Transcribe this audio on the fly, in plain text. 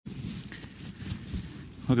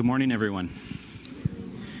Well, good morning, everyone.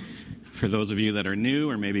 For those of you that are new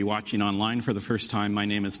or maybe watching online for the first time, my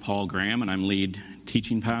name is Paul Graham, and I'm lead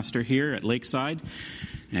teaching pastor here at Lakeside,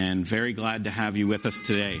 and very glad to have you with us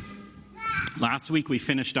today. Last week, we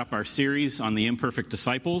finished up our series on the imperfect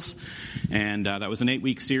disciples, and that was an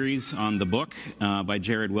 8-week series on the book by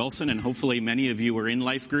Jared Wilson, and hopefully many of you were in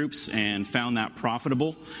life groups and found that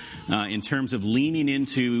profitable in terms of leaning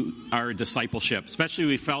into our discipleship. Especially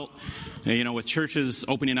we felt, with churches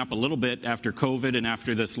opening up a little bit after COVID and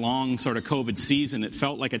after this long sort of COVID season, it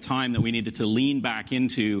felt like a time that we needed to lean back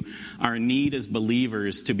into our need as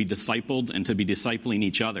believers to be discipled and to be discipling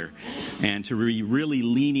each other and to be really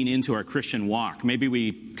leaning into our Christian walk. Maybe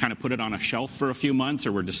we kind of put it on a shelf for a few months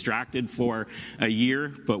or we're distracted for a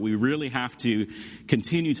year, but we really have to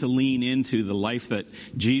continue to lean into the life that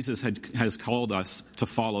Jesus has called us to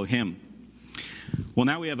follow him. Well,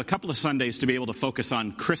 now we have a couple of Sundays to be able to focus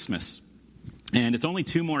on Christmas. And it's only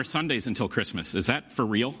 2 more Sundays until Christmas. Is that for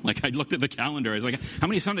real? I looked at the calendar. I was like, how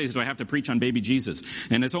many Sundays do I have to preach on baby Jesus?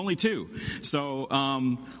 And it's only 2. So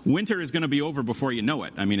winter is going to be over before you know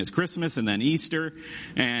it. I mean, it's Christmas and then Easter.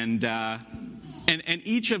 And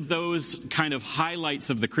each of those kind of highlights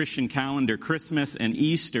of the Christian calendar, Christmas and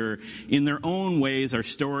Easter, in their own ways are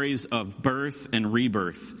stories of birth and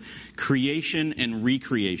rebirth, creation and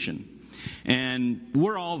recreation. And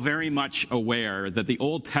we're all very much aware that the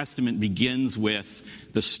Old Testament begins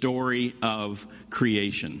with the story of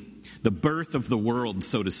creation, the birth of the world,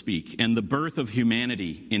 so to speak, and the birth of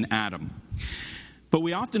humanity in Adam. But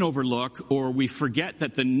we often overlook or we forget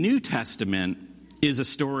that the New Testament is a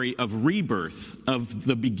story of rebirth, of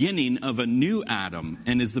the beginning of a new Adam,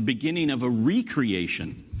 and is the beginning of a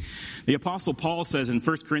recreation. The Apostle Paul says in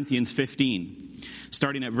 1 Corinthians 15,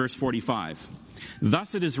 starting at verse 45,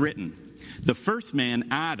 "Thus it is written, the first man,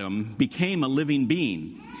 Adam, became a living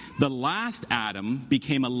being. The last Adam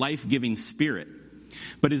became a life-giving spirit.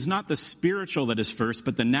 But it is not the spiritual that is first,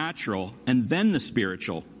 but the natural, and then the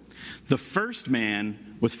spiritual. The first man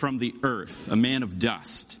was from the earth, a man of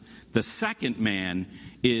dust. The second man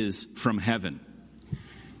is from heaven."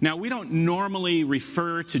 Now, we don't normally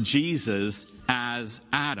refer to Jesus as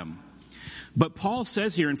Adam. But Paul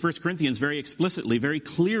says here in 1 Corinthians very explicitly, very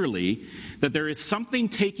clearly, that there is something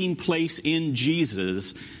taking place in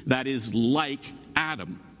Jesus that is like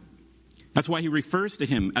Adam. That's why he refers to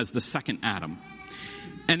him as the second Adam.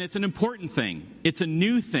 And it's an important thing. It's a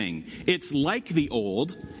new thing. It's like the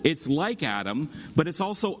old. It's like Adam, but it's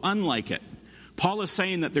also unlike it. Paul is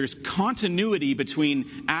saying that there's continuity between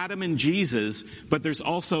Adam and Jesus, but there's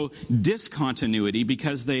also discontinuity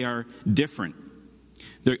because they are different.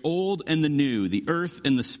 The old and the new, the earth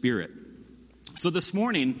and the spirit. So this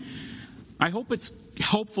morning, I hope it's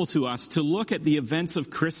helpful to us to look at the events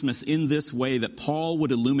of Christmas in this way that Paul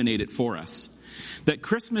would illuminate it for us. That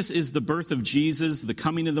Christmas is the birth of Jesus, the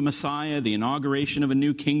coming of the Messiah, the inauguration of a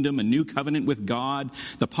new kingdom, a new covenant with God,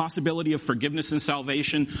 the possibility of forgiveness and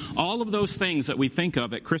salvation, all of those things that we think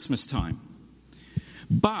of at Christmas time.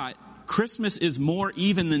 But Christmas is more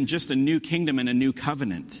even than just a new kingdom and a new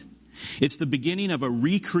covenant. It's the beginning of a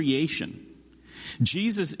recreation.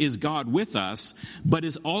 Jesus is God with us, but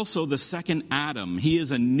is also the second Adam. He is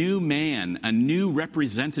a new man, a new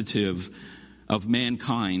representative of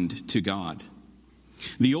mankind to God.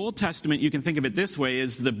 The Old Testament, you can think of it this way,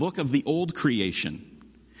 is the book of the old creation.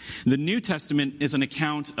 The New Testament is an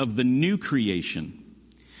account of the new creation.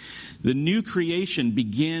 The new creation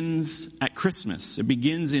begins at Christmas. It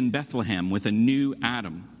begins in Bethlehem with a new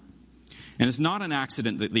Adam. And it's not an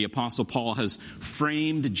accident that the Apostle Paul has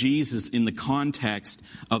framed Jesus in the context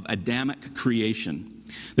of Adamic creation.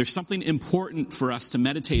 There's something important for us to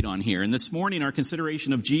meditate on here. And this morning, our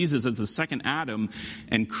consideration of Jesus as the second Adam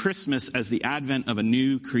and Christmas as the advent of a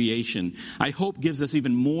new creation, I hope gives us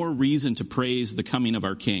even more reason to praise the coming of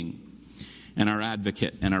our King and our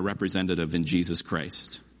advocate and our representative in Jesus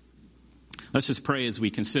Christ. Let's just pray as we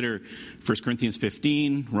consider 1 Corinthians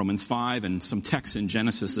 15, Romans 5, and some texts in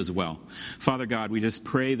Genesis as well. Father God, we just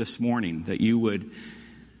pray this morning that you would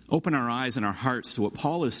open our eyes and our hearts to what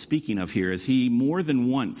Paul is speaking of here as he more than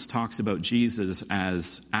once talks about Jesus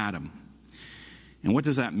as Adam. And what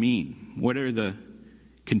does that mean? What are the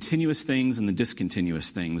continuous things and the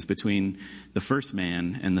discontinuous things between the first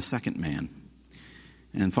man and the second man?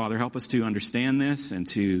 And Father, help us to understand this and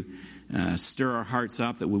to stir our hearts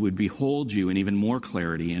up that we would behold you in even more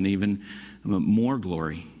clarity and even more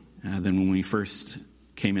glory than when we first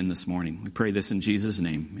came in this morning. We pray this in Jesus'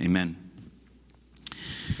 name. Amen.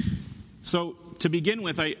 So to begin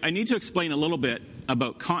with, I need to explain a little bit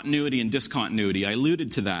about continuity and discontinuity. I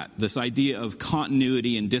alluded to that, this idea of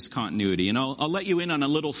continuity and discontinuity. And I'll let you in on a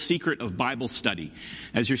little secret of Bible study.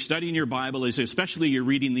 As you're studying your Bible, especially you're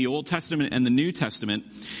reading the Old Testament and the New Testament,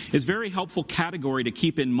 it's a very helpful category to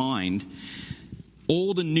keep in mind.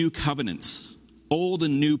 Old and new covenants, old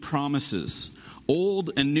and new promises, old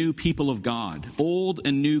and new people of God, old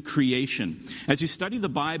and new creation. As you study the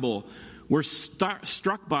Bible, we're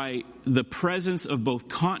struck by the presence of both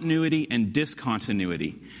continuity and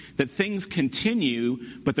discontinuity. That things continue,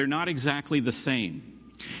 but they're not exactly the same.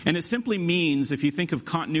 And it simply means, if you think of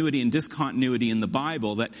continuity and discontinuity in the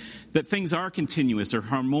Bible, that things are continuous or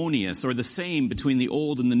harmonious or the same between the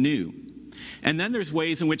old and the new. And then there's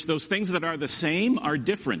ways in which those things that are the same are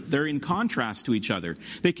different. They're in contrast to each other.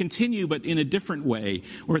 They continue, but in a different way,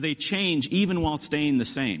 or they change even while staying the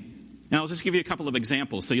same. Now, I'll just give you a couple of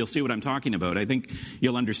examples so you'll see what I'm talking about. I think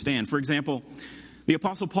you'll understand. For example, the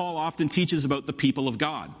Apostle Paul often teaches about the people of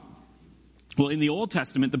God. Well, in the Old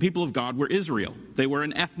Testament, the people of God were Israel. They were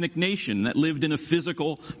an ethnic nation that lived in a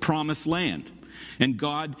physical promised land. And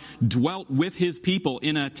God dwelt with his people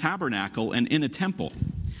in a tabernacle and in a temple.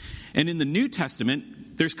 And in the New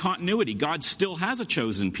Testament, there's continuity. God still has a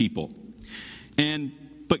chosen people.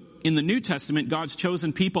 But in the New Testament, God's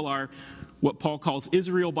chosen people are what Paul calls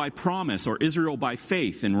Israel by promise or Israel by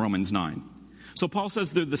faith in Romans 9. So Paul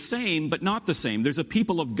says they're the same, but not the same. There's a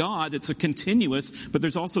people of God, it's a continuous, but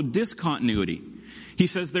there's also discontinuity. He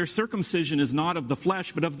says their circumcision is not of the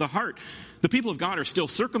flesh, but of the heart. The people of God are still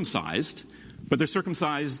circumcised, but they're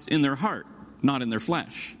circumcised in their heart, not in their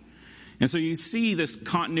flesh. And so you see this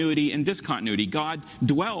continuity and discontinuity. God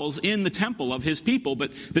dwells in the temple of his people,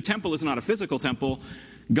 but the temple is not a physical temple.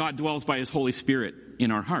 God dwells by his Holy Spirit in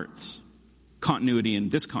our hearts. Continuity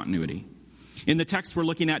and discontinuity. In the text we're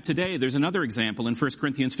looking at today, there's another example in 1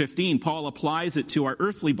 Corinthians 15. Paul applies it to our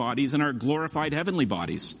earthly bodies and our glorified heavenly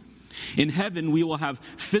bodies. In heaven, we will have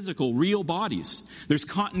physical, real bodies. There's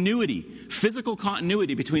continuity, physical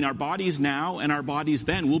continuity between our bodies now and our bodies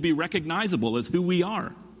then. We'll be recognizable as who we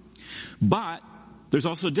are. But there's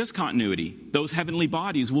also discontinuity. Those heavenly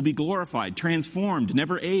bodies will be glorified, transformed,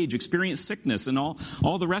 never age, experience sickness, and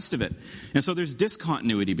all the rest of it. And so there's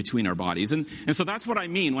discontinuity between our bodies. And so that's what I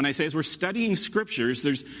mean when I say as we're studying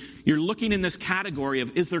scriptures, you're looking in this category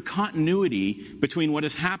of, is there continuity between what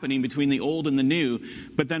is happening between the old and the new?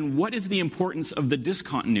 But then what is the importance of the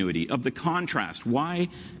discontinuity, of the contrast? Why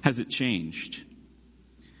has it changed?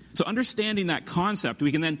 So understanding that concept,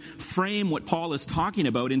 we can then frame what Paul is talking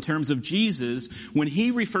about in terms of Jesus when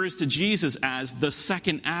he refers to Jesus as the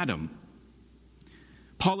second Adam.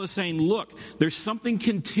 Paul is saying, look, there's something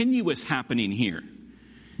continuous happening here.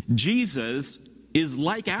 Jesus is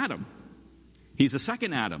like Adam. He's a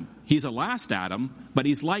second Adam. He's a last Adam, but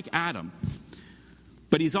he's like Adam.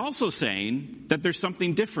 But he's also saying that there's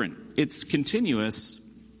something different. It's continuous,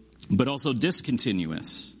 but also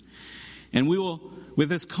discontinuous. And we will, with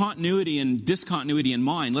this continuity and discontinuity in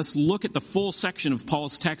mind, let's look at the full section of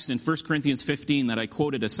Paul's text in 1 Corinthians 15 that I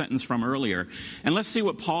quoted a sentence from earlier. And let's see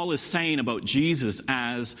what Paul is saying about Jesus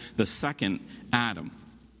as the second Adam.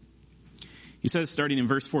 He says, starting in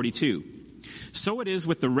verse 42, "So it is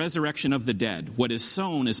with the resurrection of the dead. What is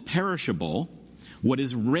sown is perishable. What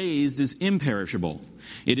is raised is imperishable.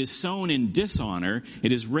 It is sown in dishonor,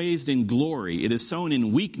 it is raised in glory. It is sown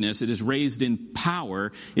in weakness, it is raised in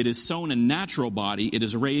power. It is sown a natural body, it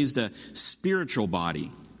is raised a spiritual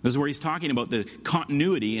body." This is where he's talking about the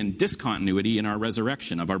continuity and discontinuity in our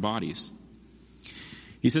resurrection of our bodies.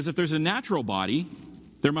 He says, if there's a natural body,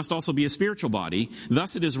 there must also be a spiritual body.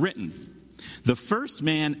 Thus it is written, "The first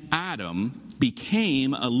man, Adam,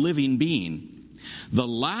 became a living being. The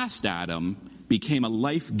last Adam became a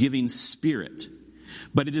life-giving spirit.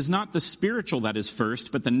 But it is not the spiritual that is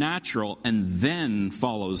first, but the natural, and then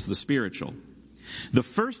follows the spiritual. The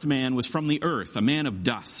first man was from the earth, a man of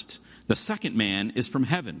dust. The second man is from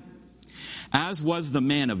heaven. As was the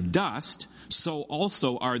man of dust, so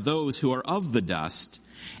also are those who are of the dust.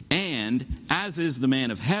 And as is the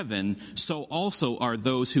man of heaven, so also are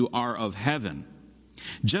those who are of heaven.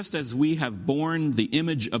 Just as we have borne the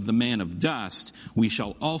image of the man of dust, we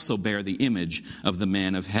shall also bear the image of the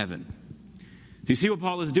man of heaven." Do you see what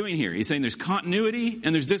Paul is doing here? He's saying there's continuity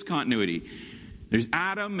and there's discontinuity. There's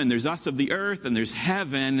Adam and there's us of the earth and there's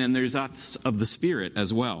heaven and there's us of the spirit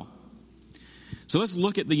as well. So let's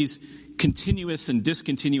look at these continuous and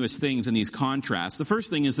discontinuous things and these contrasts. The first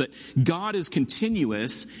thing is that God is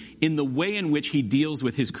continuous in the way in which he deals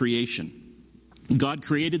with his creation. God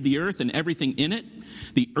created the earth and everything in it,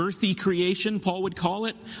 the earthy creation, Paul would call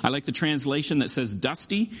it. I like the translation that says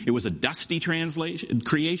dusty. It was a dusty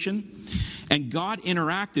creation. And God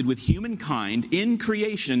interacted with humankind in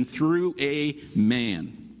creation through a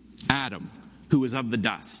man, Adam, who was of the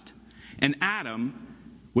dust. And Adam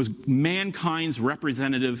was mankind's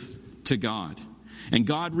representative to God. And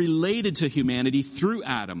God related to humanity through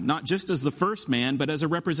Adam, not just as the first man, but as a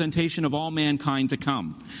representation of all mankind to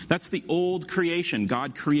come. That's the old creation,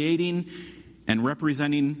 God creating and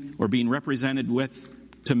representing or being represented with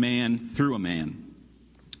to man through a man.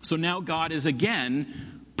 So now God is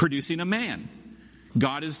again producing a man.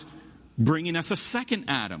 God is bringing us a second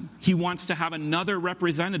Adam. He wants to have another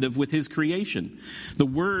representative with his creation. The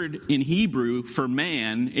word in Hebrew for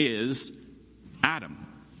man is Adam.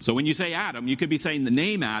 So when you say Adam, you could be saying the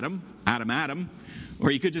name Adam, or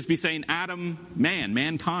you could just be saying Adam, man,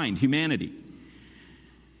 mankind, humanity.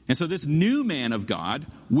 And so this new man of God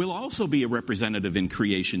will also be a representative in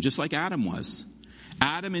creation, just like Adam was.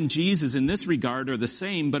 Adam and Jesus in this regard are the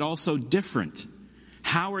same, but also different.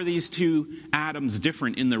 How are these two Adams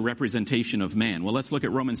different in their representation of man? Well, let's look at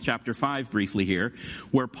Romans chapter 5 briefly here,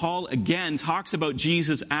 where Paul again talks about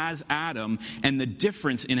Jesus as Adam and the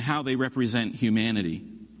difference in how they represent humanity.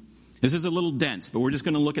 This is a little dense, but we're just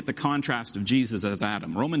going to look at the contrast of Jesus as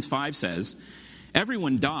Adam. Romans 5 says,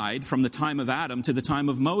 everyone died from the time of Adam to the time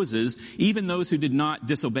of Moses, even those who did not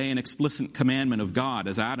disobey an explicit commandment of God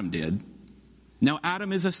as Adam did. Now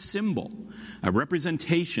Adam is a symbol, a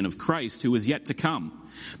representation of Christ who is yet to come.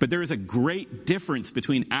 But there is a great difference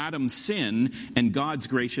between Adam's sin and God's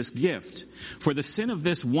gracious gift. For the sin of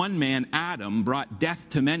this one man, Adam, brought death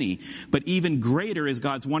to many. But even greater is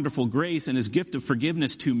God's wonderful grace and his gift of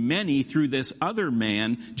forgiveness to many through this other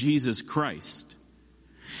man, Jesus Christ.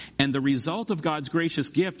 And the result of God's gracious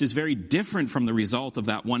gift is very different from the result of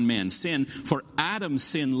that one man's sin. For Adam's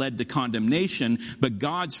sin led to condemnation, but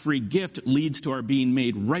God's free gift leads to our being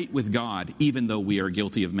made right with God, even though we are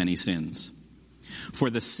guilty of many sins. For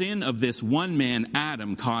the sin of this one man,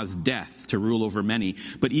 Adam, caused death to rule over many.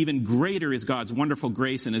 But even greater is God's wonderful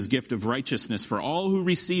grace and his gift of righteousness for all who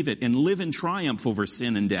receive it and live in triumph over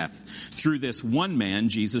sin and death through this one man,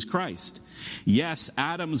 Jesus Christ. Yes,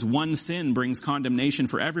 Adam's one sin brings condemnation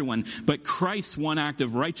for everyone, but Christ's one act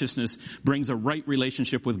of righteousness brings a right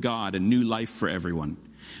relationship with God and new life for everyone.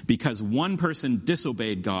 Because one person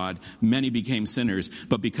disobeyed God, many became sinners.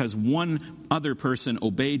 But because one other person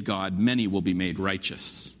obeyed God, many will be made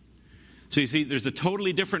righteous. So you see, there's a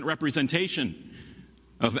totally different representation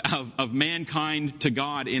of mankind to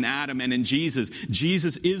God in Adam and in Jesus.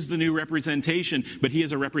 Jesus is the new representation, but he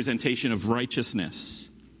is a representation of righteousness.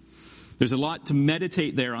 There's a lot to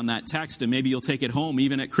meditate there on that text, and maybe you'll take it home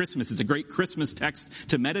even at Christmas. It's a great Christmas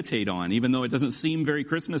text to meditate on, even though it doesn't seem very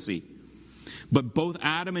Christmassy. But both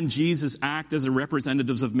Adam and Jesus act as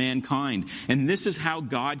representatives of mankind. And this is how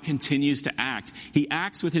God continues to act. He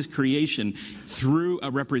acts with his creation through a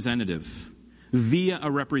representative, via a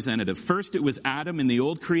representative. First it was Adam in the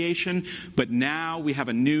old creation, but now we have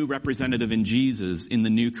a new representative in Jesus in the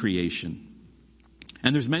new creation.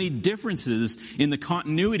 And there's many differences in the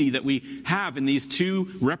continuity that we have in these two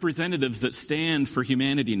representatives that stand for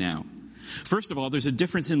humanity now. First of all, there's a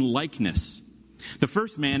difference in likeness. The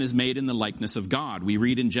first man is made in the likeness of God. We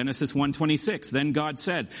read in Genesis 1:26, then God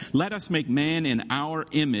said, let us make man in our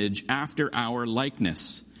image after our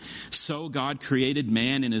likeness. So God created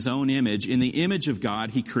man in his own image. In the image of God,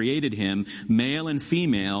 he created him. Male and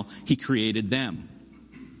female, he created them.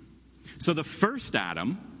 So the first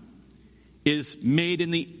Adam is made in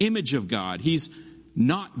the image of God. He's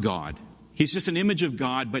not God. He's just an image of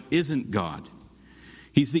God, but isn't God.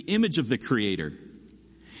 He's the image of the Creator.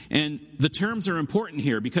 And the terms are important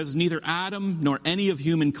here because neither Adam nor any of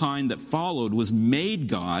humankind that followed was made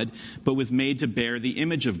God, but was made to bear the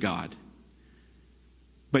image of God.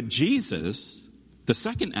 But Jesus, the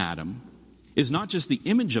second Adam, is not just the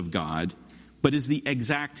image of God, but is the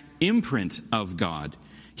exact imprint of God.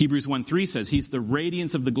 Hebrews 1:3 says he's the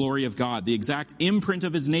radiance of the glory of God, the exact imprint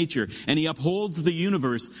of his nature, and he upholds the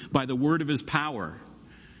universe by the word of his power.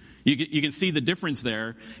 You can see the difference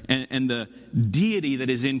there and the deity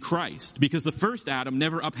that is in Christ. Because the first Adam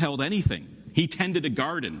never upheld anything. He tended a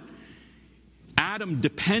garden. Adam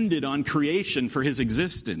depended on creation for his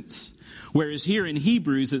existence. Whereas here in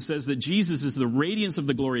Hebrews it says that Jesus is the radiance of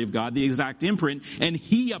the glory of God, the exact imprint, and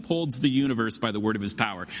he upholds the universe by the word of his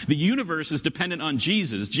power. The universe is dependent on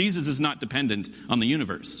Jesus. Jesus is not dependent on the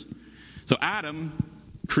universe. So Adam,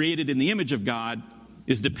 created in the image of God,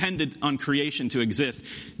 is dependent on creation to exist.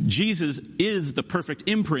 Jesus is the perfect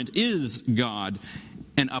imprint, is God,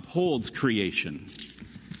 and upholds creation,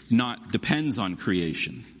 not depends on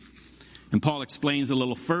creation. And Paul explains a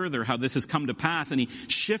little further how this has come to pass, and he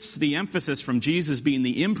shifts the emphasis from Jesus being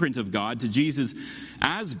the imprint of God to Jesus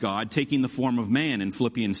as God taking the form of man in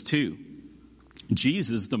Philippians 2.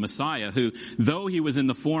 Jesus, the Messiah, who, though he was in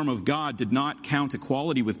the form of God, did not count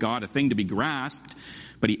equality with God a thing to be grasped,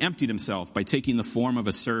 but he emptied himself by taking the form of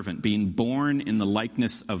a servant, being born in the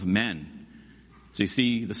likeness of men. So you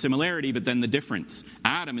see the similarity, but then the difference.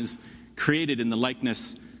 Adam is created in the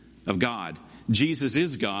likeness of God. Jesus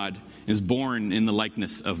is God, is born in the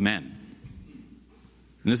likeness of men.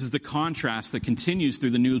 And this is the contrast that continues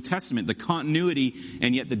through the New Testament, the continuity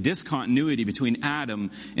and yet the discontinuity between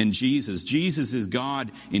Adam and Jesus. Jesus is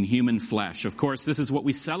God in human flesh. Of course, this is what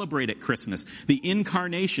we celebrate at Christmas, the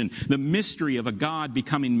incarnation, the mystery of a God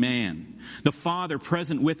becoming man. The Father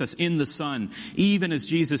present with us in the Son, even as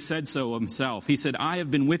Jesus said so himself. He said, I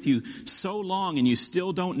have been with you so long and you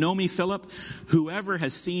still don't know me, Philip? Whoever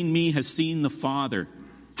has seen me has seen the Father.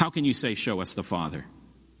 How can you say, show us the Father?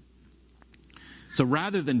 So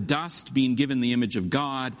rather than dust being given the image of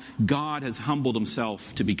God, God has humbled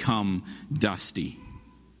himself to become dusty.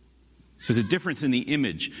 There's a difference in the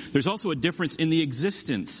image. There's also a difference in the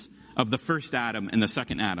existence of the first Adam and the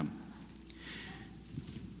second Adam.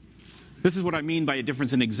 This is what I mean by a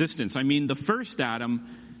difference in existence. I mean, the first Adam,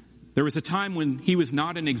 there was a time when he was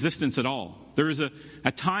not in existence at all. There was a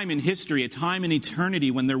time in history, a time in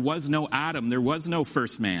eternity when there was no Adam, there was no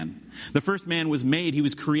first man. The first man was made, he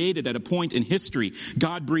was created at a point in history.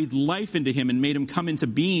 God breathed life into him and made him come into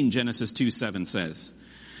being, Genesis 2:7 says.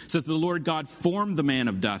 It says, the Lord God formed the man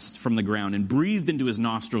of dust from the ground and breathed into his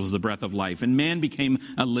nostrils the breath of life, and man became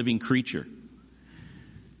a living creature.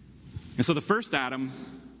 And so the first Adam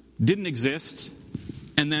didn't exist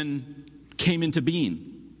and then came into being.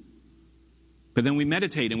 But then we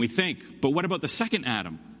meditate and we think, but what about the second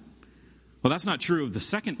Adam? Well, that's not true of the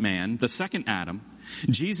second man, the second Adam.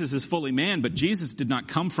 Jesus is fully man, but Jesus did not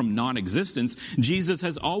come from non-existence. Jesus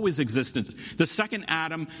has always existed. The second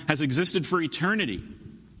Adam has existed for eternity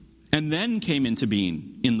and then came into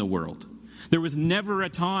being in the world. There was never a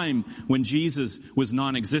time when Jesus was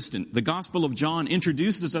non-existent. The Gospel of John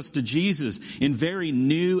introduces us to Jesus in very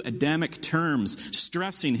new Adamic terms,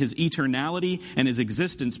 stressing his eternality and his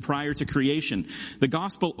existence prior to creation. The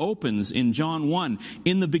Gospel opens in John 1,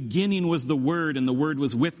 in the beginning was the Word, and the Word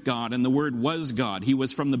was with God, and the Word was God. He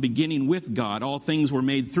was from the beginning with God. All things were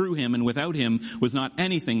made through him, and without him was not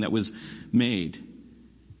anything that was made.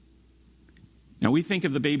 Now we think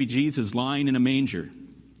of the baby Jesus lying in a manger,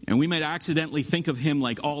 and we might accidentally think of him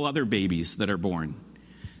like all other babies that are born.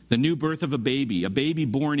 The new birth of a baby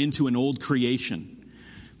born into an old creation.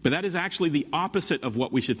 But that is actually the opposite of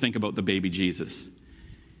what we should think about the baby Jesus.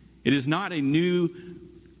 It is not a new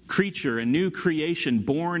creature, a new creation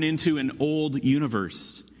born into an old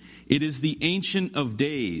universe. It is the Ancient of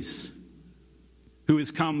Days who has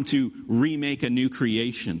come to remake a new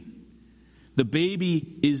creation. The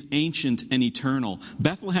baby is ancient and eternal.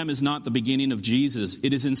 Bethlehem is not the beginning of Jesus.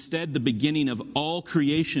 It is instead the beginning of all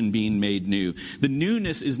creation being made new. The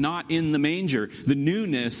newness is not in the manger. The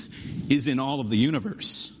newness is in all of the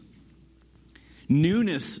universe.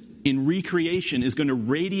 Newness in recreation is going to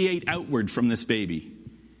radiate outward from this baby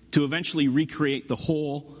to eventually recreate the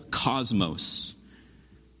whole cosmos.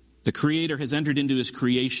 The Creator has entered into his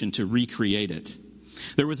creation to recreate it.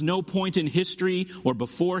 There was no point in history or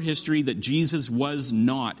before history that Jesus was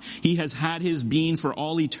not. He has had his being for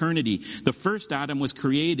all eternity. The first Adam was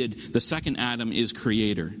created. The second Adam is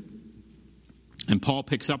creator. And Paul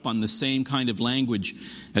picks up on the same kind of language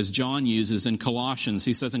as John uses in Colossians.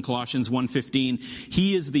 He says in Colossians 1:15,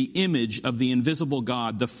 he is the image of the invisible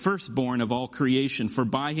God, the firstborn of all creation. For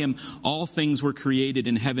by him all things were created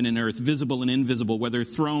in heaven and earth, visible and invisible, whether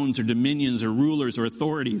thrones or dominions or rulers or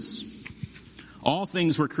authorities. All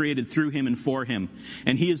things were created through him and for him,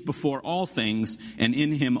 and he is before all things, and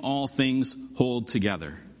in him all things hold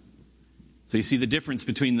together. So you see the difference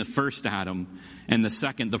between the first Adam and the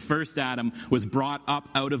second. The first Adam was brought up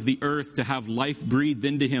out of the earth to have life breathed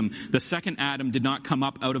into him. The second Adam did not come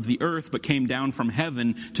up out of the earth, but came down from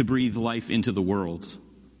heaven to breathe life into the world.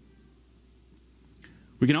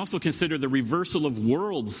 We can also consider the reversal of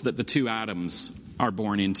worlds that the two Adams are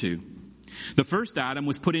born into. The first Adam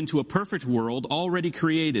was put into a perfect world already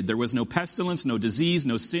created. There was no pestilence, no disease,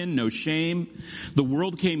 no sin, no shame. The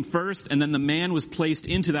world came first, and then the man was placed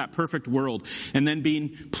into that perfect world. And then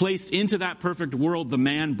being placed into that perfect world, the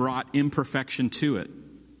man brought imperfection to it.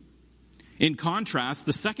 In contrast,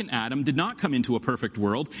 the second Adam did not come into a perfect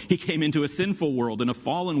world. He came into a sinful world and a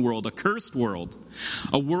fallen world, a cursed world.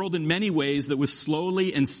 A world in many ways that was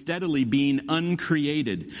slowly and steadily being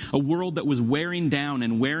uncreated. A world that was wearing down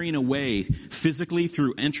and wearing away physically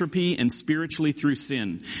through entropy and spiritually through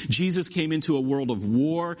sin. Jesus came into a world of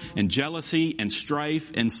war and jealousy and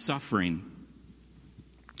strife and suffering.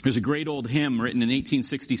 There's a great old hymn written in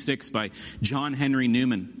 1866 by John Henry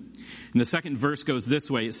Newman. And the second verse goes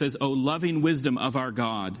this way. It says, "O loving wisdom of our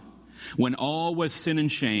God, when all was sin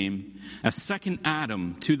and shame, a second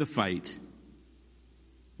Adam to the fight,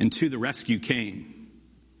 and to the rescue came."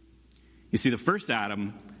 You see, the first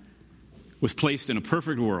Adam was placed in a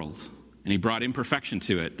perfect world, and he brought imperfection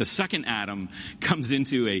to it. The second Adam comes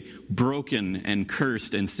into a broken and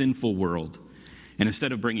cursed and sinful world. And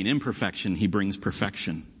instead of bringing imperfection, he brings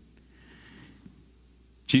perfection.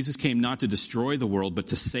 Jesus came not to destroy the world, but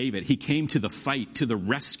to save it. He came to the fight, to the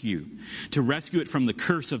rescue, to rescue it from the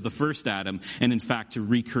curse of the first Adam, and in fact to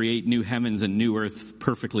recreate new heavens and new earth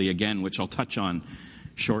perfectly again, which I'll touch on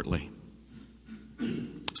shortly.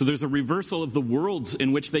 So there's a reversal of the worlds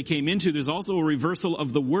in which they came into. There's also a reversal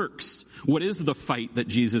of the works. What is the fight that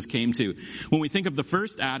Jesus came to? When we think of the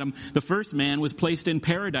first Adam, the first man was placed in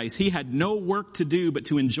paradise. He had no work to do but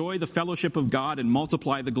to enjoy the fellowship of God and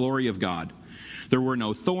multiply the glory of God. There were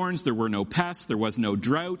no thorns, there were no pests, there was no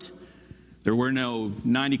drought, there were no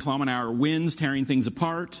 90-kilometer-an-hour winds tearing things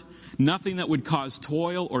apart, nothing that would cause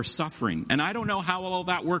toil or suffering. And I don't know how all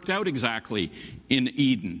that worked out exactly in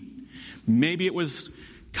Eden. Maybe it was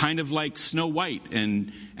kind of like Snow White,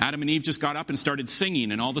 and Adam and Eve just got up and started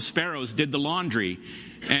singing, and all the sparrows did the laundry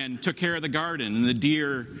and took care of the garden, and the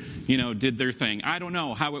deer, did their thing. I don't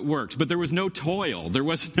know how it worked, but there was no toil. There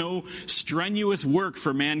was no strenuous work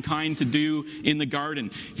for mankind to do in the garden.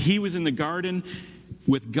 He was in the garden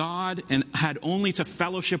with God and had only to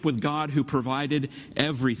fellowship with God who provided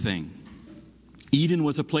everything. Eden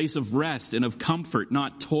was a place of rest and of comfort,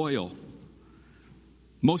 not toil.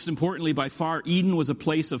 Most importantly, by far, Eden was a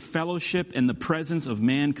place of fellowship and the presence of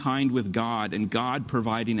mankind with God, and God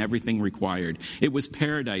providing everything required. It was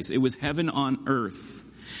paradise. It was heaven on earth.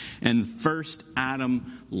 And first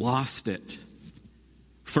Adam lost it.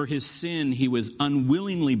 For his sin, he was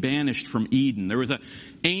unwillingly banished from Eden. There was an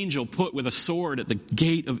angel put with a sword at the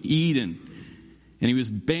gate of Eden, and he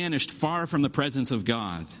was banished far from the presence of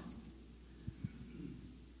God.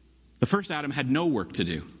 The first Adam had no work to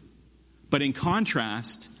do. But in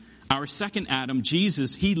contrast, our second Adam,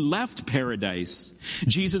 Jesus, he left paradise.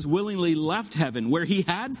 Jesus willingly left heaven where he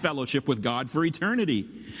had fellowship with God for eternity.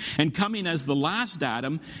 And coming as the last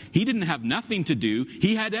Adam, he didn't have nothing to do.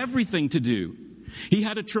 He had everything to do. He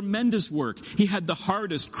had a tremendous work. He had the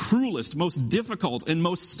hardest, cruelest, most difficult, and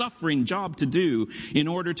most suffering job to do in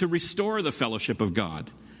order to restore the fellowship of God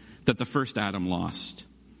that the first Adam lost.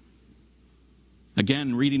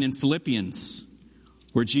 Again, reading in Philippians,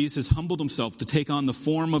 where Jesus humbled himself to take on the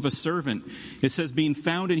form of a servant. It says, being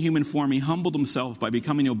found in human form, he humbled himself by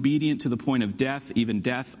becoming obedient to the point of death, even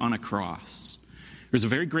death on a cross. There's a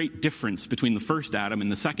very great difference between the first Adam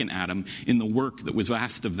and the second Adam in the work that was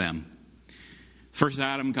asked of them. First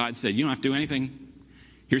Adam, God said, you don't have to do anything.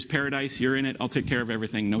 Here's paradise, you're in it, I'll take care of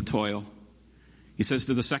everything, no toil. He says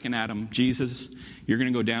to the second Adam, Jesus, you're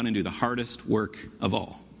going to go down and do the hardest work of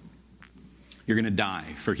all. You're going to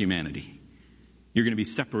die for humanity. You're going to be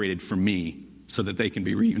separated from me so that they can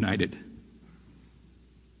be reunited.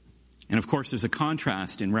 And of course, there's a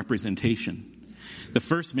contrast in representation. The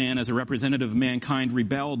first man, as a representative of mankind,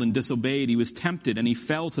 rebelled and disobeyed. He was tempted and he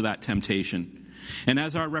fell to that temptation. And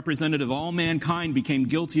as our representative, all mankind became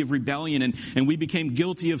guilty of rebellion and we became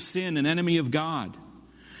guilty of sin, an enemy of God.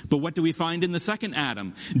 But what do we find in the second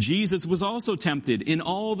Adam? Jesus was also tempted in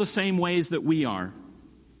all the same ways that we are.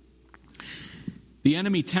 The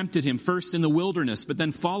enemy tempted him first in the wilderness, but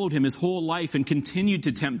then followed him his whole life and continued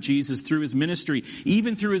to tempt Jesus through his ministry,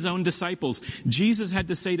 even through his own disciples. Jesus had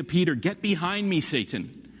to say to Peter, get behind me,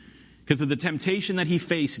 Satan, because of the temptation that he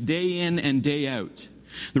faced day in and day out.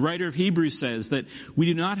 The writer of Hebrews says that we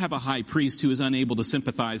do not have a high priest who is unable to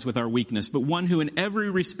sympathize with our weakness, but one who in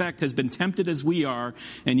every respect has been tempted as we are,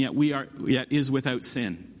 and yet is without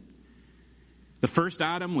sin. The first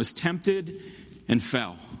Adam was tempted and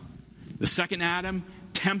fell. The second Adam,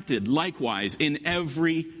 tempted likewise in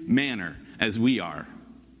every manner as we are,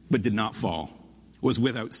 but did not fall, was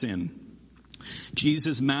without sin.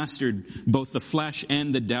 Jesus mastered both the flesh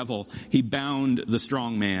and the devil. He bound the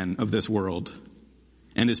strong man of this world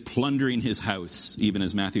and is plundering his house, even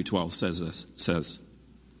as Matthew 12 says.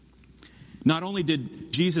 Not only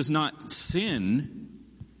did Jesus not sin,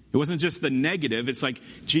 It wasn't just the negative. It's like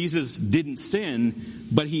Jesus didn't sin,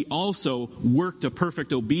 but he also worked a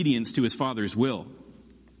perfect obedience to his Father's will.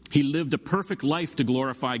 He lived a perfect life to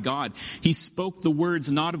glorify God. He spoke the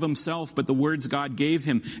words not of himself, but the words God gave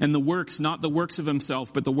him. And the works, not the works of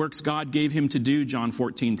himself, but the works God gave him to do, John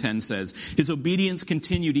 14:10 says. His obedience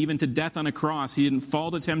continued even to death on a cross. He didn't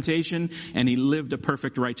fall to temptation, and he lived a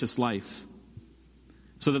perfect righteous life.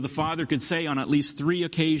 So that the Father could say on at least 3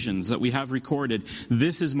 occasions that we have recorded,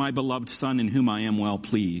 "This is my beloved Son in whom I am well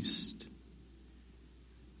pleased."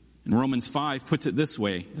 And Romans 5 puts it this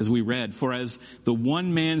way, as we read, "For as the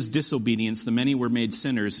one man's disobedience the many were made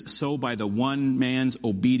sinners, so by the one man's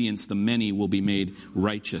obedience the many will be made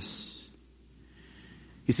righteous."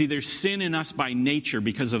 You see, there's sin in us by nature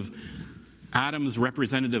because of Adam's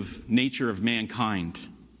representative nature of mankind.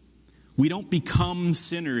 We don't become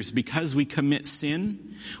sinners because we commit sin.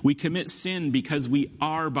 We commit sin because we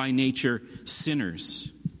are by nature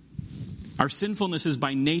sinners. Our sinfulness is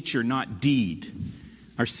by nature, not deed.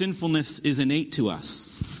 Our sinfulness is innate to us.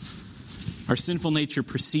 Our sinful nature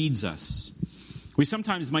precedes us. We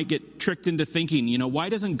sometimes might get tricked into thinking, why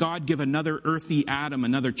doesn't God give another earthy Adam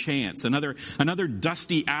another chance, another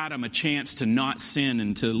dusty Adam a chance to not sin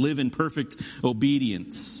and to live in perfect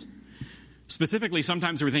obedience? Specifically,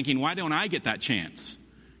 sometimes we're thinking, why don't I get that chance?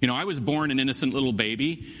 I was born an innocent little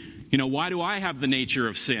baby. Why do I have the nature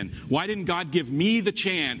of sin? Why didn't God give me the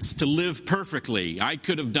chance to live perfectly? I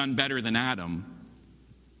could have done better than Adam.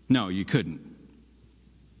 No, you couldn't.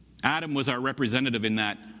 Adam was our representative in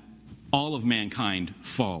that all of mankind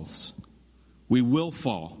falls. We will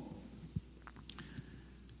fall.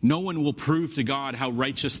 No one will prove to God how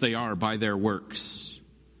righteous they are by their works.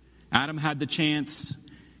 Adam had the chance,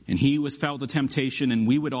 and he fell to temptation, and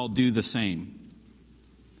we would all do the same.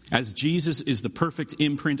 As Jesus is the perfect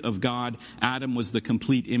imprint of God, Adam was the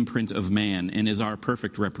complete imprint of man and is our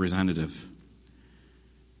perfect representative.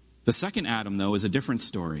 The second Adam, though, is a different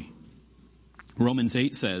story. Romans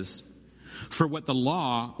 8 says, "For what the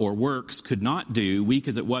law, or works, could not do, weak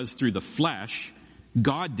as it was through the flesh,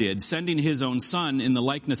 God did, sending his own Son in the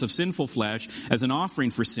likeness of sinful flesh as an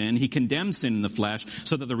offering for sin. He condemned sin in the flesh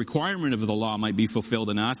so that the requirement of the law might be fulfilled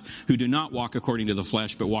in us who do not walk according to the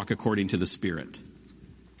flesh, but walk according to the Spirit."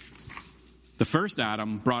 The first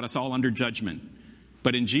Adam brought us all under judgment,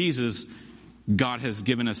 but in Jesus, God has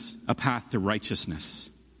given us a path to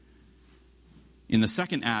righteousness. In the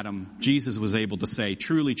second Adam, Jesus was able to say,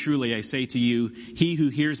 "Truly, truly, I say to you, he who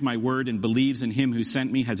hears my word and believes in him who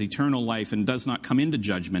sent me has eternal life and does not come into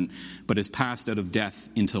judgment, but is passed out of death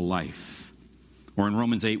into life." Or in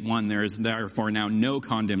Romans 8:1, "There is therefore now no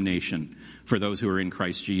condemnation for those who are in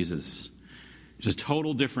Christ Jesus." There's a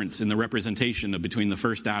total difference in the representation between the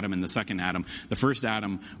first Adam and the second Adam. The first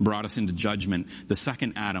Adam brought us into judgment. The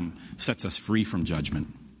second Adam sets us free from judgment.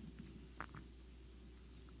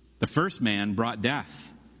 The first man brought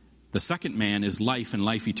death. The second man is life and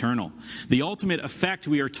life eternal. The ultimate effect,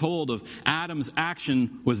 we are told, of Adam's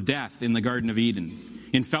action was death in the Garden of Eden,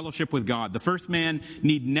 in fellowship with God. The first man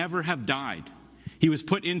need never have died. He was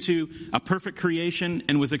put into a perfect creation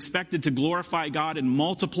and was expected to glorify God and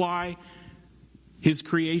multiply his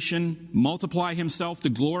creation, multiply himself to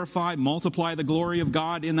glorify, multiply the glory of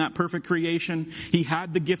God in that perfect creation. He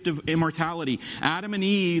had the gift of immortality. Adam and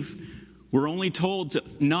Eve were only told to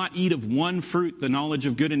not eat of one fruit, the knowledge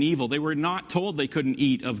of good and evil. They were not told they couldn't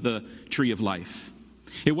eat of the tree of life.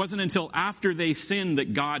 It wasn't until after they sinned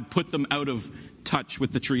that God put them out of touch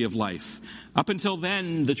with the tree of life. Up until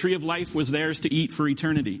then, the tree of life was theirs to eat for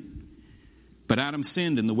eternity. But Adam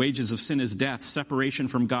sinned, and the wages of sin is death, separation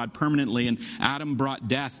from God permanently, and Adam brought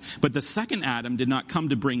death. But the second Adam did not come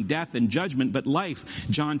to bring death and judgment, but life.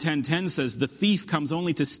 John 10:10 says, "The thief comes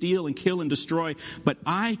only to steal and kill and destroy, but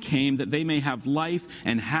I came that they may have life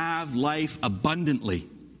and have life abundantly."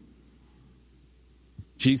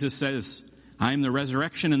 Jesus says, "I am the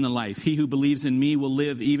resurrection and the life. He who believes in me will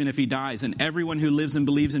live even if he dies, and everyone who lives and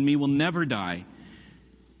believes in me will never die."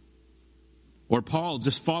 Or Paul,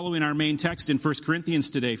 just following our main text in 1 Corinthians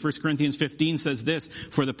today, 1 Corinthians 15 says this,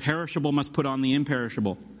 "For the perishable must put on the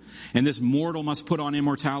imperishable, and this mortal must put on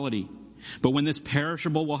immortality. But when this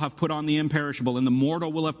perishable will have put on the imperishable, and the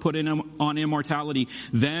mortal will have put on immortality,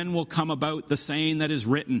 then will come about the saying that is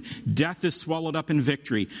written, 'Death is swallowed up in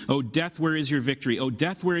victory. O death, where is your victory? O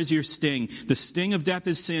death, where is your sting? The sting of death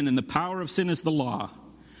is sin, and the power of sin is the law.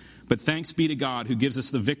 But thanks be to God who gives us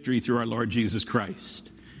the victory through our Lord Jesus Christ.'"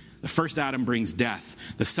 The first Adam brings death.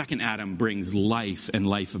 The second Adam brings life and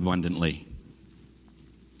life abundantly.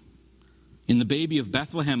 In the baby of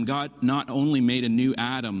Bethlehem, God not only made a new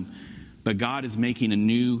Adam, but God is making a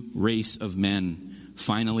new race of men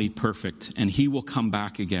finally perfect, and he will come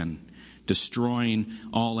back again, destroying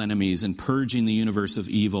all enemies and purging the universe of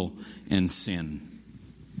evil and sin.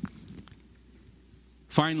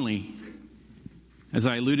 Finally, as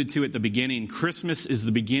I alluded to at the beginning, Christmas is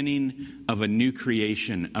the beginning of a new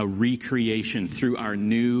creation, a recreation through our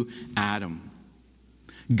new Adam.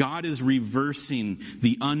 God is reversing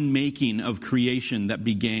the unmaking of creation that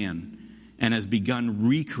began and has begun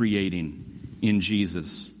recreating in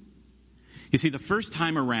Jesus. You see, the first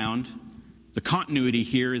time around, the continuity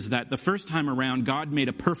here is that the first time around, God made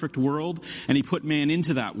a perfect world and he put man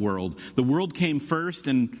into that world. The world came first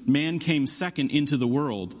and man came second into the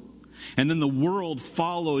world. And then the world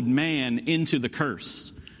followed man into the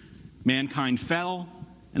curse. Mankind fell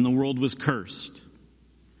and the world was cursed.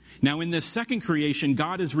 Now in this second creation,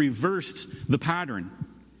 God has reversed the pattern.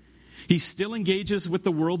 He still engages with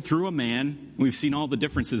the world through a man. We've seen all the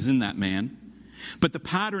differences in that man. But the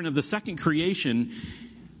pattern of the second creation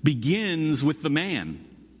begins with the man.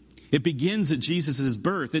 It begins at Jesus'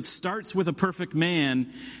 birth. It starts with a perfect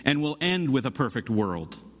man and will end with a perfect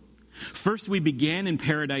world. First, we began in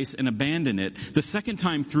paradise and abandoned it. The second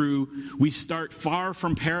time through, we start far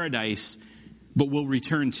from paradise, but will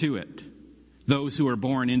return to it. Those who are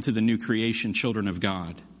born into the new creation, children of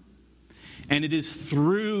God. And it is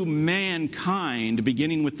through mankind,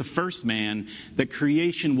 beginning with the first man, that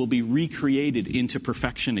creation will be recreated into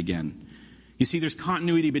perfection again. You see, there's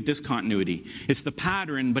continuity but discontinuity. It's the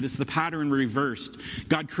pattern, but it's the pattern reversed.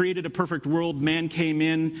 God created a perfect world. Man came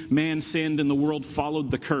in, man sinned, and the world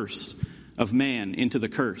followed the curse of man into the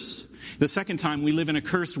curse. The second time, we live in a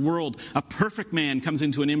cursed world. A perfect man comes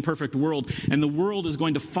into an imperfect world, and the world is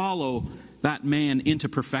going to follow that man into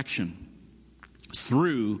perfection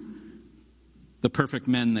through the perfect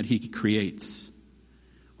men that he creates.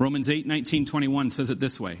 Romans 8:19-21 says it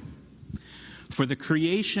this way. For the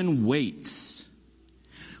creation waits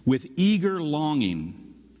with eager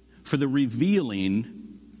longing for the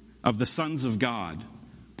revealing of the sons of God.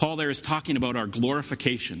 Paul there is talking about our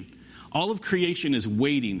glorification. All of creation is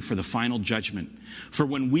waiting for the final judgment, for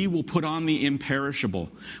when we will put on the imperishable,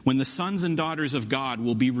 when the sons and daughters of God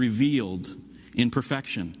will be revealed in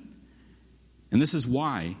perfection. And this is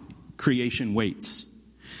why creation waits.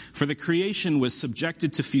 For the creation was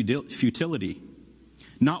subjected to futility,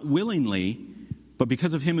 not willingly, but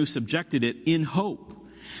because of him who subjected it, in hope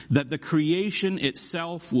that the creation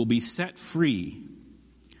itself will be set free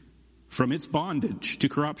from its bondage to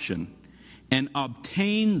corruption and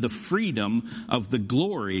obtain the freedom of the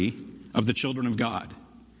glory of the children of God. Do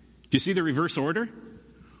you see the reverse order?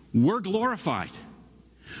 We're glorified.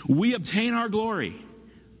 We obtain our glory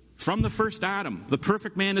from the first Adam. The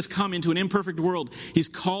perfect man has come into an imperfect world. He's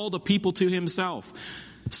called a people to himself.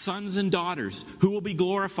 Sons and daughters who will be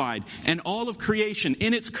glorified. And all of creation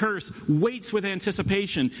in its curse waits with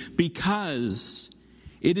anticipation because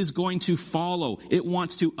it is going to follow. It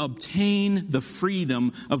wants to obtain the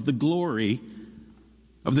freedom of the glory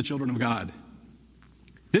of the children of God.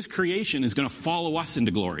 This creation is going to follow us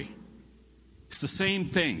into glory. It's the same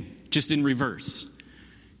thing, just in reverse.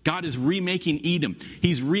 God is remaking Edom.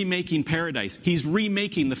 He's remaking paradise. He's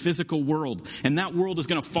remaking the physical world. And that world is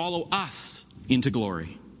going to follow us into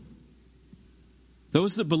glory.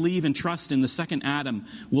 Those that believe and trust in the second Adam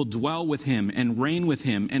will dwell with him and reign with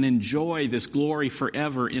him and enjoy this glory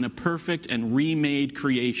forever in a perfect and remade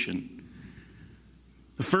creation.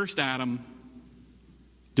 The first Adam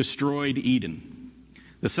destroyed Eden.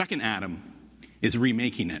 The second Adam is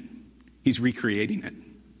remaking it. He's recreating it.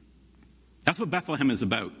 That's what Bethlehem is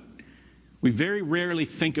about. We very rarely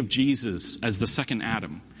think of Jesus as the second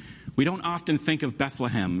Adam. We don't often think of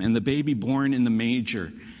Bethlehem and the baby born in the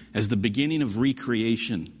manger as the beginning of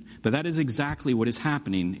recreation. But that is exactly what is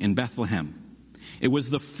happening in Bethlehem. It was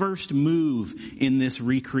the first move in this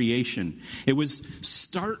recreation. It was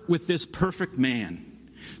start with this perfect man.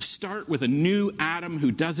 Start with a new Adam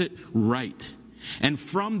who does it right. And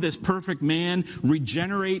from this perfect man,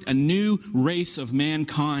 regenerate a new race of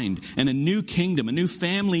mankind and a new kingdom, a new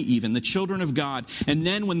family even, the children of God. And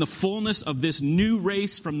then when the fullness of this new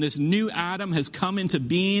race from this new Adam has come into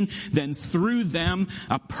being, then through them,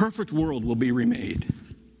 a perfect world will be remade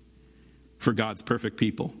for God's perfect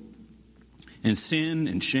people. And sin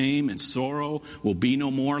and shame and sorrow will be no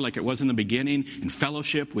more like it was in the beginning. And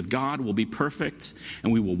fellowship with God will be perfect.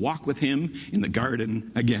 And we will walk with him in the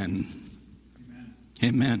garden again.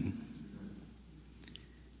 Amen.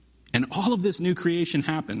 And all of this new creation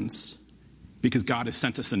happens because God has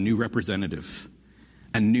sent us a new representative,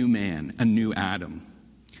 a new man, a new Adam.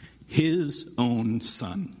 His own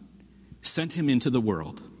son sent him into the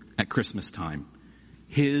world at Christmas time.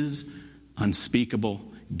 His unspeakable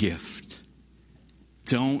gift.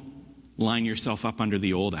 Don't line yourself up under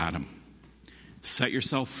the old Adam. Set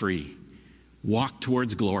yourself free. Walk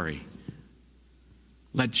towards glory.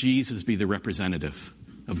 Let Jesus be the representative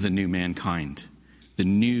of the new mankind, the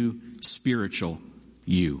new spiritual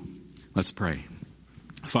you. Let's pray.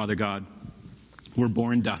 Father God, we're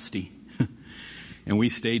born dusty, and we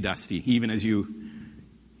stay dusty, even as you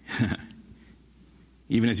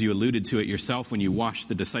alluded to it yourself when you washed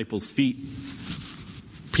the disciples' feet.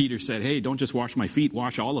 Peter said, hey, don't just wash my feet,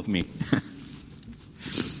 wash all of me.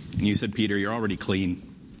 And you said, Peter, you're already clean.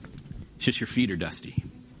 It's just your feet are dusty.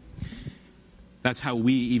 That's how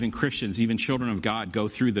we, even Christians, even children of God, go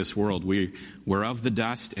through this world. We're of the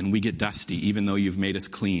dust and we get dusty, even though you've made us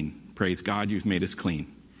clean. Praise God, you've made us clean.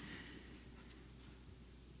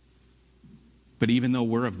 But even though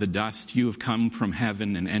we're of the dust, you have come from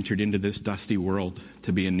heaven and entered into this dusty world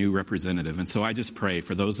to be a new representative. And so I just pray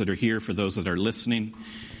for those that are here, for those that are listening,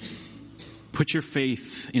 put your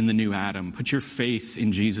faith in the new Adam. Put your faith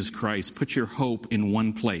in Jesus Christ. Put your hope in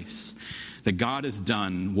one place. That God has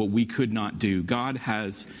done what we could not do. God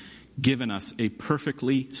has given us a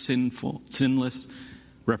perfectly sinless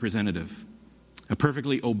representative. A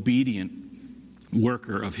perfectly obedient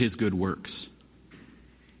worker of his good works.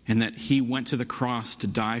 And that he went to the cross to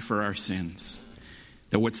die for our sins.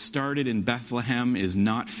 That what started in Bethlehem is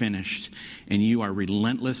not finished. And you are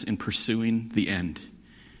relentless in pursuing the end.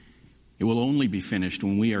 It will only be finished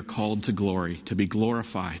when we are called to glory, to be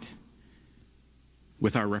glorified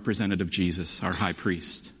with our representative Jesus, our high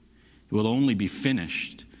priest. It will only be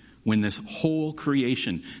finished when this whole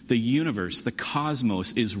creation, the universe, the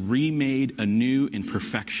cosmos, is remade anew in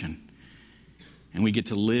perfection. And we get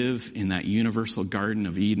to live in that universal Garden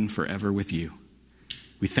of Eden forever with you.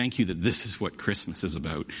 We thank you that this is what Christmas is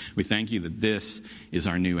about. We thank you that this is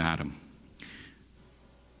our new Adam.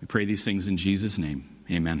 We pray these things in Jesus' name.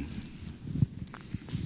 Amen.